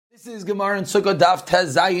This is Gemara and Sukkot Daf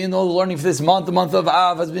Tez Zayin. All the learning for this month, the month of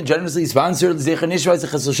Av, has been generously sponsored. Zecher Nishma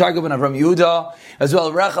Zechesel Shagab and Avram Yehuda, as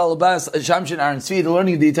well Rachel Bas Shamshin Aaron Tzvi. The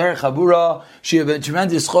learning of the entire Chabura, she have been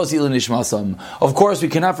tremendous chosi l'nishmasam. Of course, we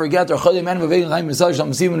cannot forget our Choli Man Vavegin Chaim Misal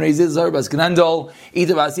Sham Simon Reiziz Zar Bas Knandol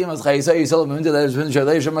Ita Basim As Chayisa Yisol Meminta That Is Bin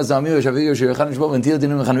Shalei Sham Azami Shavigor Shirchan Shbo Ventil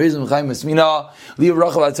Dinum Chan Rizum Chaim Esmina Liv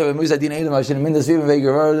Rachel Atzav Musa Din Edom Hashem Minda Svim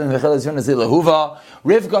Veger and Vechel Esvin Asil Lahuva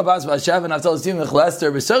Rivka Bas Bashav and Atal Sim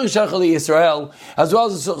Lester Besar Shachali Israel, as well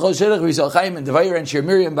as Choshelech Rizal Chaim and Devayer and Shir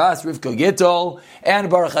Miriam Bas Rivka Gitol and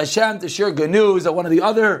Baruch Hashem to share good news that one of the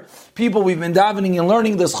other people we've been davening and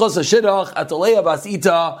learning the Schos HaShidduch at Aleya Bas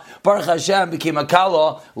Ita Baruch Hashem became a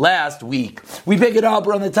Kala last week. We pick it up,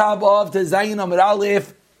 we're on the top of Tezayin Amid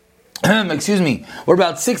Aleph. Excuse me, we're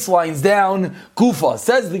about 6 lines down. Kufa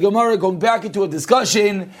says the Gemara, going back into a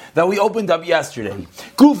discussion that we opened up yesterday.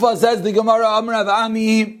 Kufa says the Gemara, Amar Rav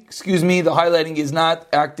Ami. Excuse me, the highlighting is not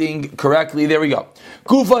acting correctly. There we go.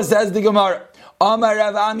 Kufa says the Gemara, Amar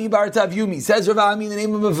Rav Ami Bar Tavyumi. Says Rav Ami in the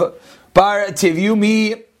name of Bar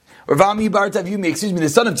Tavyumi. Rav Ami Bar Tavyumi, excuse me, the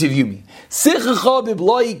son of Tavyumi. Sichacha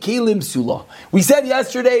b'bloi kelim sula. We said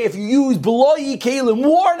yesterday, if you use bloi kelim,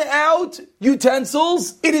 worn out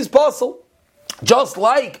utensils, it is possible. Just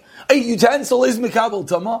like a utensil is mekabel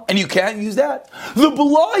tama, and you can't use that. The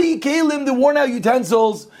bloi kelim, the worn out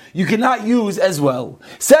utensils, you cannot use as well.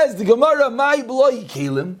 Says the Gemara, my bloi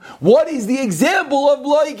kelim. What is the example of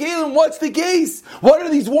bloi kelim? What's the case? What are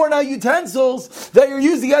these worn out utensils that you're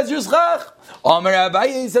using as your schach? Amar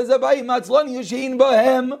Abaye says Abaye Matzlani Yashin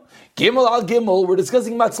Bahem Gimel al Gimel. We're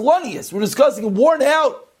discussing Matzlanius. We're discussing worn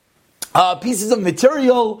out pieces of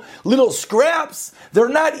material, little scraps. They're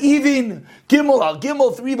not even Gimel al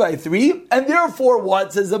Gimel 3 by 3, and therefore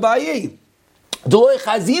what says Abaye? Doloi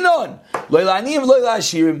chazinon, loy lanim, loy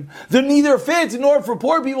lashirim. They're neither fit nor for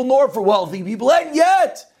poor people nor for wealthy people, and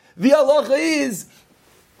yet the halacha is,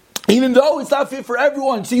 even though it's not fit for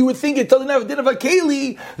everyone, so you would think it doesn't have a din of a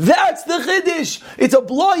keli, that's the chiddush. It's a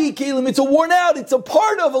bloi kelim, it's a worn out, it's a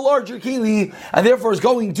part of a larger keli, and therefore it's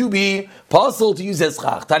going to be possible to use as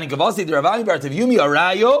schach. Tani kavasi, the Rav Ami Bar Tavyumi,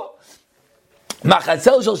 arayo,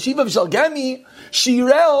 machatzel shel shiva v'shel gemi,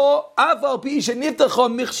 shireo, afal pi sheniftacha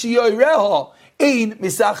michshiyoireho, ein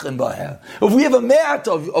misachin bahem. If we have a mat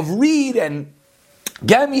of reed and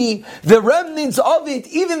Gemi, the remnants of it,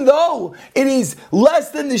 even though it is less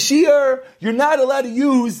than the shear, you're not allowed to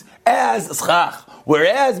use as schach.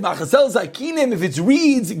 Whereas machasel zakinim, if it's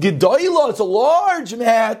reeds, gedoyla, it's a large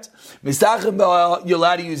mat, misachim ba, you're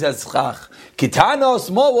allowed to use as schach. Kitana,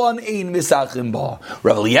 small one, ein misachim ba.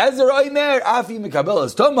 Rav Eliezer oimer, afi mekabel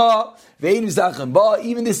as toma, vein misachim ba.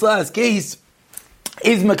 Even this last case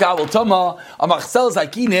is makabel tama, a machsel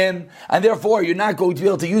zakinim, and therefore you're not going to be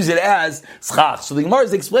able to use it as schach. So the Gemara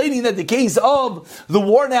is explaining that the case of the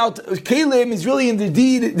worn out kelim is really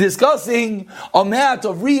indeed discussing a mat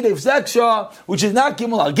of reed of seksha, which is not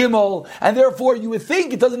gimel al gimel, and therefore you would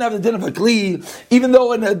think it doesn't have the din of a kli, even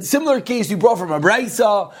though in a similar case you brought from a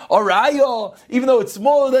braisa or raya, even though it's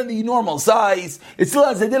smaller than the normal size, it still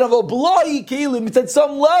has the din of a blai kelim. It's at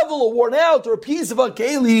some level a worn out or a piece of a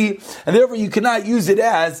keli, and therefore you cannot use it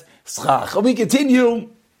as schach. We continue.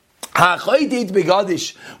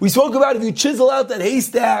 We spoke about if you chisel out that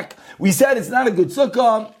haystack, we said it's not a good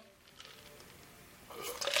sukkah.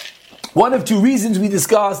 One of 2 reasons we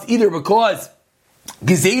discussed, either because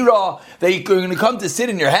gezerah, that you're going to come to sit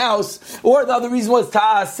in your house, or the other reason was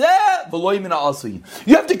ta'aseh v'lo yimina asui.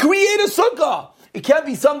 You have to create a sukkah. It can't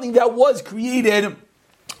be something that was created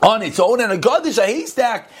on its own, and a gadish, a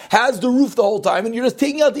haystack, has the roof the whole time, and you're just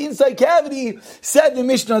taking out the inside cavity. Said the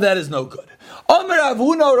Mishnah, that is no good. Amar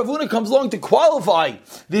Ravuna comes along to qualify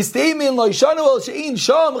this statement, Loishanu el she'in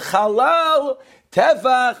sham chalal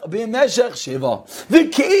tefach b'meshech shiva. The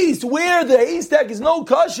case where the haystack is no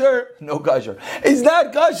kosher, is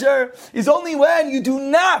not kosher, is only when you do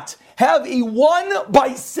not have a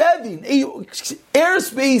 1/7, a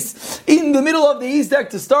airspace in the middle of the haystack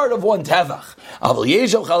to start of 1 tefach.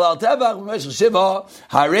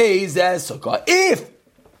 If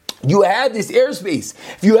you had this airspace,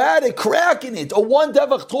 if you had a crack in it, a 1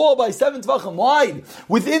 tefach tall by 7 tefachim wide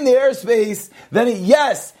within the airspace, then it,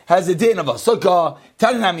 yes, has a din of a sukkah.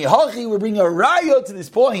 Tananami Hachi, we're bringing a raya to this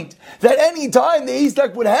point, that any time the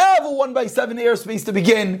haystack would have a 1/7 airspace to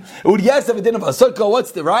begin, it would, yes, have a din of a sukkah.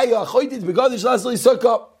 What's the raya? Choytit begadish lasli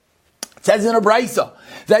sukkah. It says in a brisa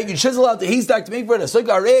that you chisel out the haystack to make for it a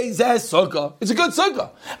sukkah. It's a good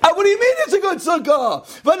sukkah. What do you mean it's a good sukkah?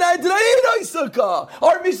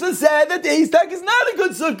 Our Mishnah said that the haystack is not a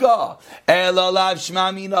good sukkah. Elalav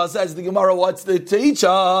shmamina, says the Gemara. What's the teach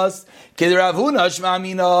us? Ravuna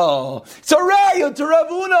shmamina. It's a raya to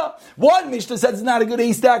Ravuna. One Mishnah says it's not a good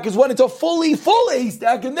haystack is when it's a full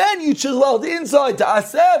haystack, and then you chisel out the inside to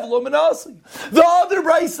asev lo menasi. The other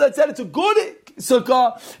brisa that said it's a good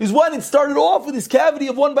sukkah is when it started off with this cavity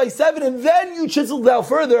of 1/7, and then you chiseled out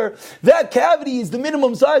further. That cavity is the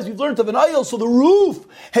minimum size we've learned of an aisle, so the roof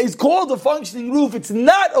is called a functioning roof. It's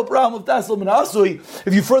not a problem of tasel menasui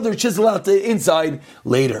if you further chisel out the inside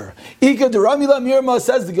later. Ika de Ramila Mirma,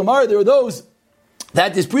 says the Gemara, there are those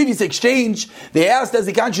that this previous exchange they asked as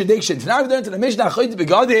a contradiction. Now we learned in the Mishnah Chayt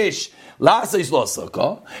Begadish.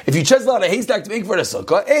 If you chisel out a haystack to make for a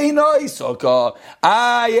sukkah, sukkah.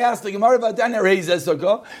 I asked the Gemara about that.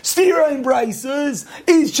 Sukkah. Stira in Brises,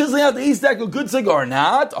 is chiseling out the haystack a good sukkah or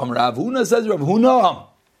not? Rav Huna, says Rav Huna,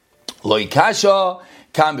 Loi kasha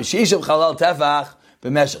kam b'shishav chalal tefach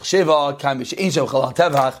b'meshach shiva kam b'shishav chalal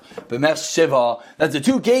tefach b'meshach shiva. That's the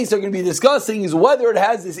two cases they're going to be discussing, is whether it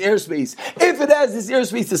has this airspace. If it has this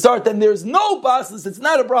airspace to start, then there's no basis. It's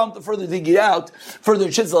not a problem to further dig it out, further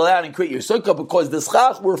chisel it out and create your sukkah, because the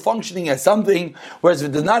schach were functioning as something, whereas if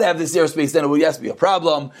it does not have this airspace, then it would yes be a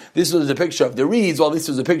problem. This was a picture of the reeds, while this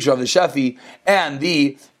was a picture of the shafi and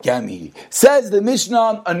the gami. Says the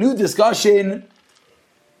Mishnah, a new discussion,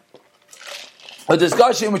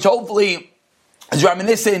 which hopefully is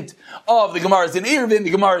reminiscent of the Gemaras in Eruvin,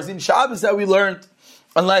 the Gemaras in Shabbos that we learned.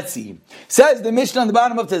 And let's see. Says the Mishnah on the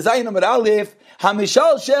bottom of Tezayin Amud Aleph,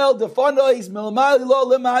 Hamishal Shel Defanois Milmali Lo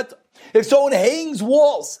Lemat. If someone hangs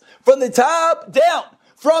walls from the top down,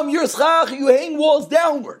 from your schach, you hang walls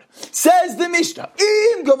downward. Says the Mishnah,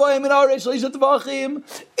 if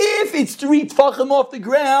it's 3 tefachim off the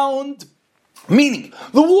ground, meaning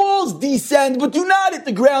the walls descend but do not hit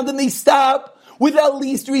the ground and they stop with at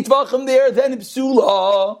least 3 tvachim there, then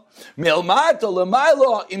psula. But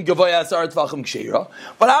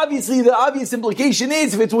obviously, the obvious implication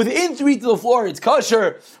is if it's within 3 to the floor, it's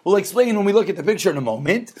kosher. We'll explain when we look at the picture in a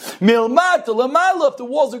moment. If the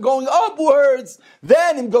walls are going upwards,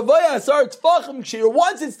 then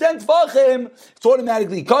once it's 10 tvachim, it's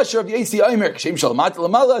automatically kosher. If you see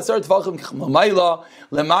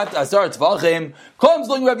comes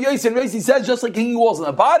along Rabbi Yossi, and Rashi says just like hanging walls on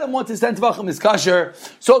the bottom, once it's 10 tvachim is kosher,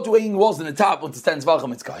 so to hanging walls on the top, once it's 10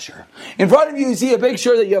 tvachim it's kosher. In front of you, you see a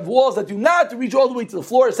picture that you have walls that do not reach all the way to the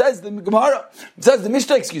floor. It says the Gemara, it says the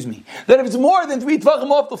Mishnah, that if it's more than 3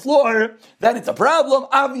 tvachim off the floor, then it's a problem.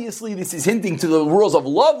 Obviously, this is hinting to the rules of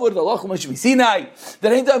Lavud, the Lachum Sinai,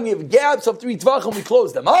 that anytime we have gaps of 3 tvachim, we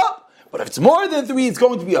close them up. But if it's more than 3, it's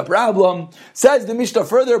going to be a problem. Says the Mishnah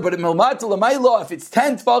further, but if it's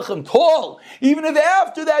 10 tefachim tall, even if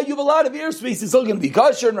after that you have a lot of airspace, it's still going to be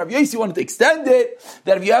kosher. And Rav Yossi wanted to extend it,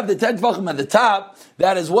 that if you have the 10 tefachim at the top,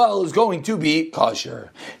 that as well is going to be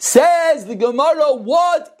kosher. Says the Gemara,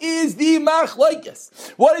 what is the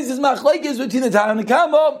machlokes? What is this machlokes between the Tanna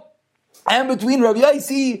Kama and between Rav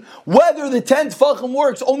Yossi, whether the 10 tefachim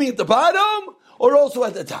works only at the bottom or also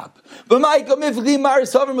at the top? You know,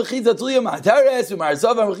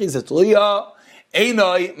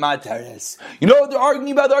 they're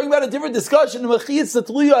arguing about a different discussion.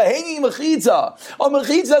 Hanging mechitza. A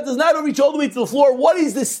mechitza does not reach all the way to the floor. What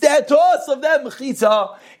is the status of that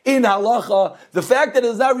mechitza in halacha? The fact that it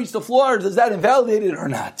does not reach the floor, does that invalidate it or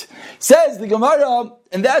not? Says the Gemara,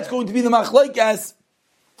 and that's going to be the machlokes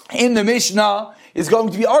in the Mishnah, is going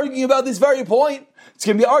to be arguing about this very point. It's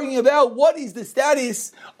going to be arguing about what is the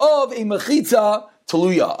status of a mechitza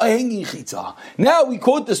taluya, a hanging chitza. Now we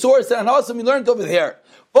quote the source and also we learned over there.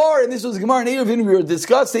 Bar, and this was Gemara in Eruvin, we were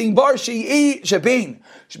discussing bar she'i shebein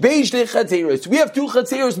shnei chatzeros. We have 2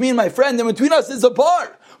 chatzeros, me and my friend, and between us is a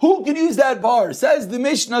bar. Who can use that bar? Says the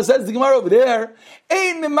Mishnah, says the Gemara over there.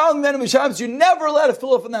 You're never allowed to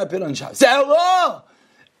fill up in that pit on Shabbos.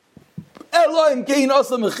 Ella im kein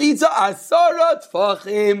asa mechitza asara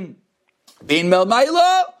tfachim. Bein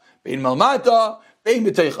melmaila, bein melmata, bein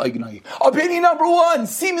b'teich aignai. Opinion number 1,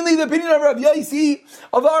 seemingly the opinion of Rav Yossi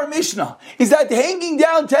of our Mishnah, is that hanging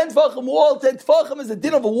down 10 tefachim wall, 10 tefachim is a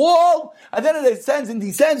din of a wall, and then it ascends and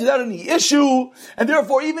descends without any issue, and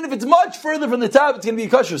therefore even if it's much further from the top, it's going to be a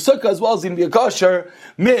kosher sukkah as well as going to be a kosher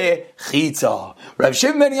mechitza. Rav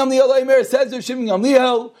Shimon ben Gamliel Aimer says Rav Shimon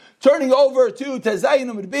Gamliel, turning over to Tezayin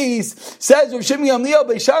Amud Beis, says Rav Shimon Gamliel,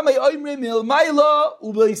 Beishamai Oimrim Milmaila,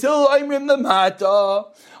 Ubeisil Oimrim Lemata.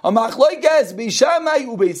 A machlokes Beishamai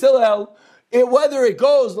Ubeisil, whether it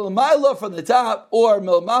goes Milmaila from the top or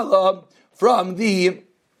Milmala from the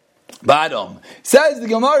Bottom. Says the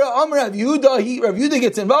Gemara, Amar Rav Yehuda, Rav Yehuda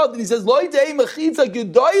gets involved and he says, Lo yitei mechitza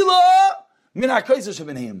gedoyla min ha'kaiser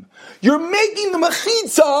shebeneim. You're making the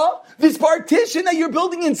mechitza, this partition that you're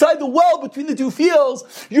building inside the well between the two fields,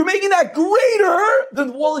 you're making that greater than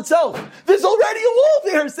the wall itself. There's already a wall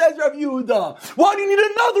there, says Rav Yehuda. Why do you need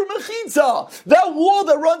another mechitza? That wall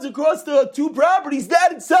that runs across the two properties,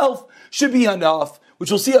 that itself should be enough, which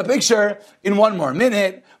we'll see a picture in one more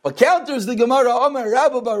minute. But counters the Gemara, Amar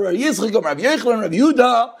Rabba bar Yitzchak, Amar Rav Yechon, Rav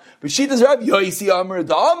Yehuda, B'shitas Rav Yosi, Amar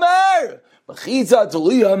Damar, B'chitza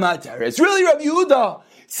Tuluya Mater. It's really Rav Yehuda.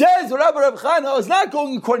 Says Rabbi Rav Chana is not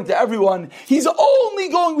going according to everyone. He's only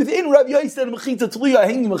going within Rav Yosef and Mechitza Tluya,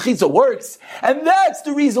 hanging Mechitza works. And that's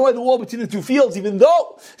the reason why the wall between the two fields, even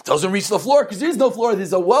though it doesn't reach the floor, because there's no floor,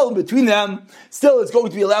 there's a well in between them, still it's going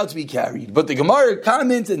to be allowed to be carried. But the Gemara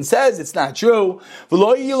comments and says it's not true.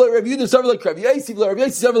 Really, Rav Yosi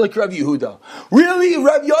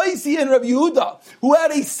and Rav Yehuda, who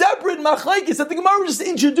had a separate machlekes that the Gemara was just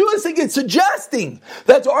introducing it, suggesting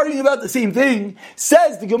that's arguing about the same thing,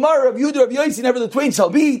 says the Gemara of Yehuda, Rav Yosi, never the twain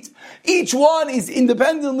shall meet. Each one is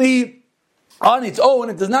independently on its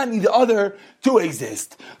own. It does not need the other to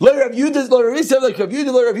exist. Lo Rav Yehuda, lo Rav Yosef, like Rav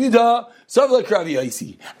Yehuda, lo Rav Yehuda, so like Rav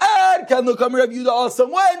Yosi. And can look Rav Yehuda also.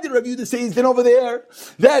 When did Rav Yehuda say he's been over there?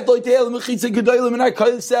 That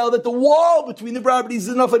that the wall between the properties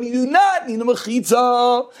is enough, and you do not need a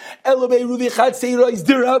mechitza. Elabei Ruvichat Seira is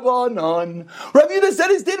derabanan. Rav Yehuda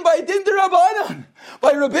said it's din by a din derabanan.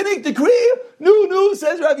 By rabbinic decree, no,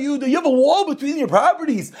 says Rav Yehuda, you have a wall between your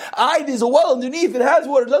properties. There's a well underneath, it has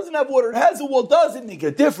water, it doesn't have water, it has a wall, doesn't make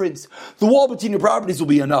a difference. The wall between your properties will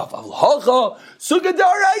be enough.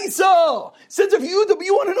 Since Rav Yehuda, but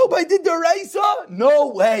you want to know by din daraisa? No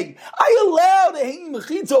way. I allow the hanging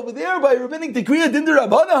mechitza over there by rabbinic decree, a din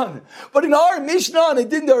derabanan. But in our Mishnah, on a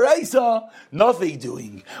din daraisa, nothing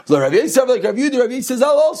doing. Rav Yosef, like Rav Yehuda, Rav Yosef says,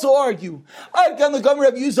 I'll also argue. I can look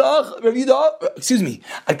Rav Yehuda, excuse me.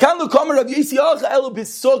 I can't look on Rav Yisiyach el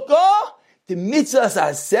b'sukkah the mitzvahs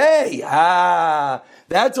asay.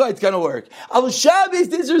 That's why it's going to work. Al Shabbos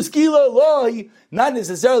this is skila loy. Not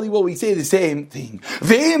necessarily what we say the same thing.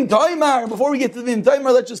 V'im taimar. Before we get to the v'im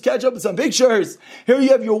taimar, let's just catch up with some pictures. Here you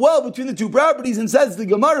have your well between the two properties, and says the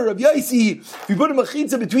Gemara of Yosi, if you put a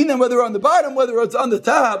mechitza between them, whether on the bottom, whether it's on the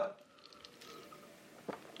top,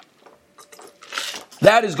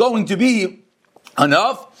 that is going to be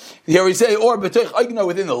enough. Here we say, or b'teich eigna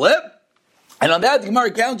within the lip. And on that, the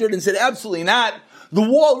Gemara countered and said, absolutely not. The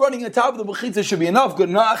wall running on top of the mechitza should be enough.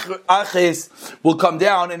 Good aches will come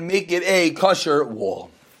down and make it a kosher wall.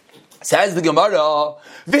 Says the Gemara,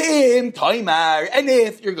 V'im taimar, and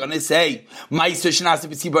if you're going to say, the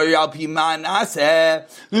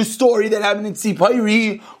story that happened in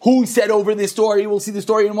Tzipayri, who said over this story, we'll see the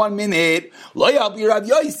story in 1 minute, Lo yalpi Rav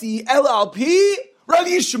Yosi, el alpi, Rav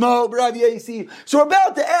Yishmo, Rav Yosi. So we're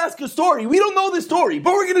about to ask a story. We don't know the story,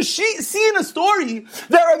 but we're going to see in a story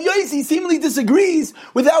that Rav Yosi seemingly disagrees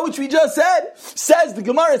with that which we just said. Says the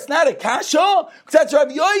Gemara, it's not a kasha, because that's Rav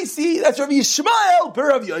Yosi, that's Rav Yishmael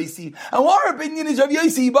per Rav Yosi. And our opinion is Rav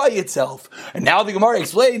Yosi by itself. And now the Gemara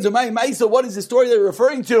explains, what is the story they're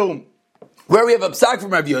referring to? Where we have a psak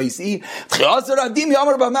from Rav Yosi,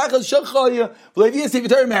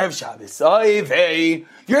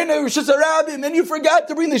 you're in a Rishus Harabim and you forgot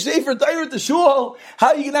to bring the Sefer Torah to shul. How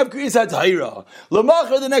are you going to have Kriyas HaTorah?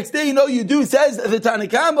 L'machar the next day, you do, says the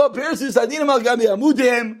Tanakamba, Persus Adinim al Gabi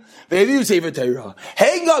Amudim, Ve'eviu Sefer Torah.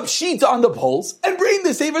 Hang up sheets on the poles and bring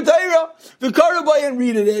the Sefer Torah. The Karabai and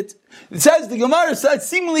read it. It says the Gemara says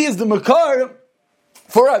seemingly is the Makar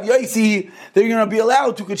for Rav Yosi, they're going to be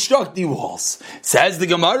allowed to construct the walls. Says the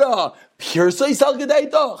Gemara,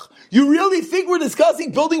 you really think we're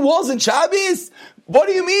discussing building walls in Shabbos? What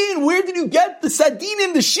do you mean? Where did you get the sardine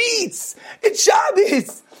in the sheets? It's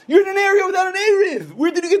Shabbos. You're in an area without an Erev. Where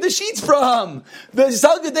did you get the sheets from? Where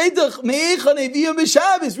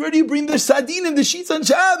do you bring the sardine in the sheets on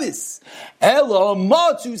Shabbos?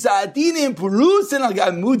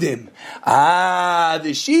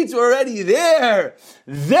 The sheets were already there.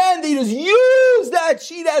 Then they just use that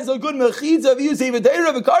sheet as a good mechitza of Yusei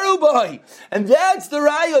V'Teira V'Karubai. And that's the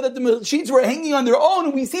raya that the sheets were hanging on their own,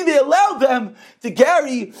 and we see they allowed them to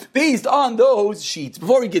carry based on those sheets.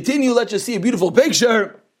 Before we continue, let's just see a beautiful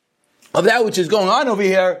picture of that which is going on over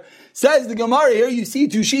here. Says the Gemara, here you see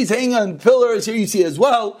two sheets hanging on pillars, here you see as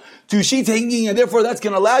well, two sheets hanging, and therefore that's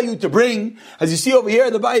going to allow you to bring, as you see over here,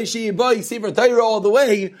 the Bayi Bayi Sefer Torah all the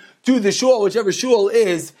way to the shul, whichever shul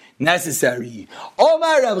is necessary.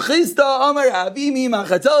 Omar Rav Chisda, Omar Avimi,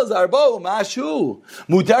 Machatel Zarbo, Mashu,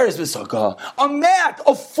 Mutaris V'Sukkah. A mat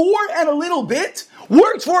of 4 and a little bit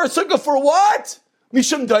works for a sukkah for what?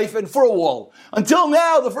 Mishum Daifen, for a wall. Until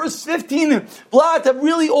now, the first 15 blot have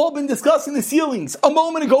really all been discussing the ceilings. A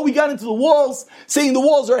moment ago, we got into the walls, saying the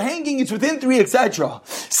walls are hanging, it's within 3, etc.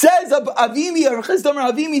 Says Avimi,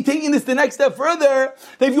 Avimi, taking this the next step further,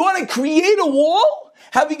 that if you want to create a wall,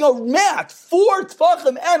 having a mat 4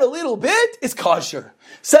 tfachim and a little bit is kosher.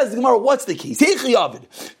 Says the Gemara, what's the case? You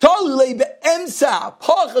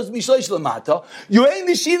hang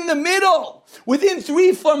the sheet in the middle, within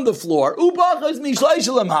 3 from the floor, and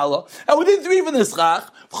within 3 from the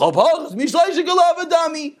schach.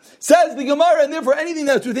 Says the Gemara, and therefore anything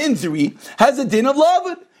that's within 3 has a din of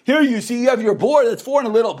lavan. Here you see you have your board that's 4 and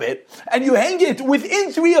a little bit, and you hang it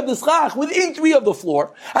within 3 of the schach, within 3 of the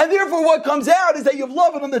floor, and therefore what comes out is that you have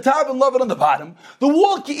lavan on the top and lavan on the bottom. The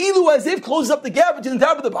wall ki'ilu as if closes up the gap between the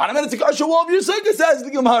top and the bottom, and it's a kasher wall of your sukkah, says the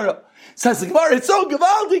Gemara. Says the Gemara, it's so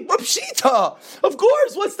gavaldik, but pshita. Of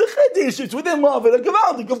course, what's the chiddush? It's within lavan, a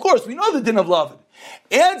gavaldik. Of course, we know the din of lavan.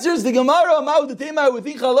 Answers the Gemara,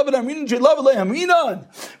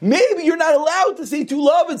 maybe you're not allowed to say 2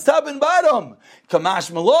 lavits, top and bottom.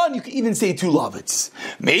 Kamash Malon, you can even say 2 lavits.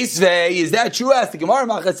 Meisvei, is that true? Ask the Gemara,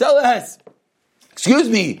 Machatzeles. Excuse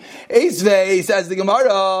me. Eisvei, says the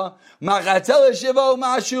Gemara, Machatzeles Shiva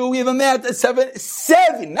Mashu, we have a mat at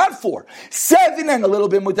 7, not 4. 7 and a little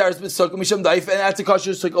bit mutaris b'sukkah misham daif, and that's a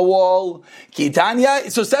kosher sukkah wall. Kitanya.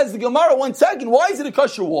 So says the Gemara, 1 second, why is it a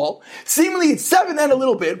kosher wall? Seemingly it's 7 and a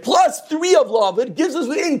little bit, plus 3 of lavid, gives us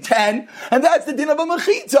within 10, and that's the din of a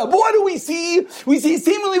mechitza. But what do we see? We see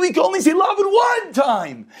seemingly we can only say lavid 1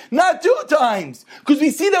 time, not 2 times. Because we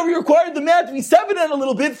see that we required the mat to be 7 and a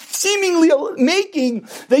little bit, seemingly making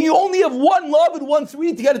that you only have 1 lavid, 1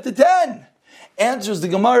 3 to get it to 10. Answers the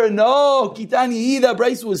Gemara, no, Kitani that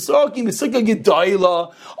Bryce was talking, Sukkah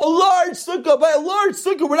Gedaila, a large sukkah, by a large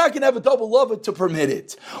sukkah, we're not going to have a double lavet to permit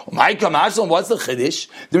it. My Kamashlam, what's the Chiddush?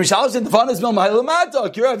 The Mishal said, the Fanas Mel Mahilamata,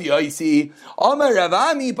 Kirav Yaisi, Omer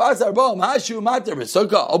Ravami, Pasar Ba, Mashu, Matar,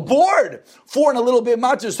 Sukkah, a board, 4 and a little bit,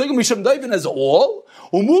 Matar, Sukkah, Misham Daivin as a wall,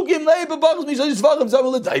 Umukim Leibabachs, Mishal Yisvachim,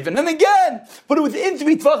 Zavala Daivin, and again, but within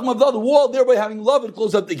 3 tvachim of the other wall, thereby having lavet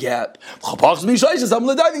close up the gap. Chapachs, Mishal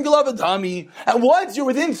Yisvachim, Daivin, Galavat Dami. And once you're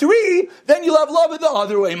within 3, then you'll have love the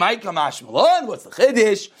other way. My kamash malon. What's the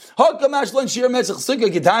chiddush? Hakamash lan shir mesach sukkah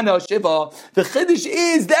kitana shiva. The chiddush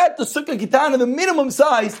is that the sukkah kitana, the minimum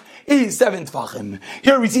size, is 7 tfachim.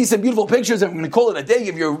 Here we see some beautiful pictures, and we're going to call it a day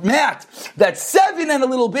of your mat. That's 7 and a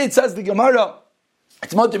little bit, says the Gemara.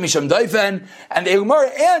 It's Motor Misham Daifen, and the Gemara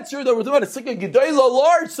answered that we're talking about a sukkah Gedaila,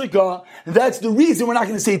 large sukkah, and that's the reason we're not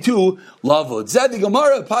going to say 2 lavud. Zed the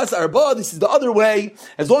Gemara, Pas Arba, this is the other way.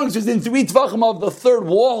 As long as it's in 3 tvachim of the 3rd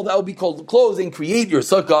wall, that will be called close and create your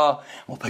sukkah. We'll pick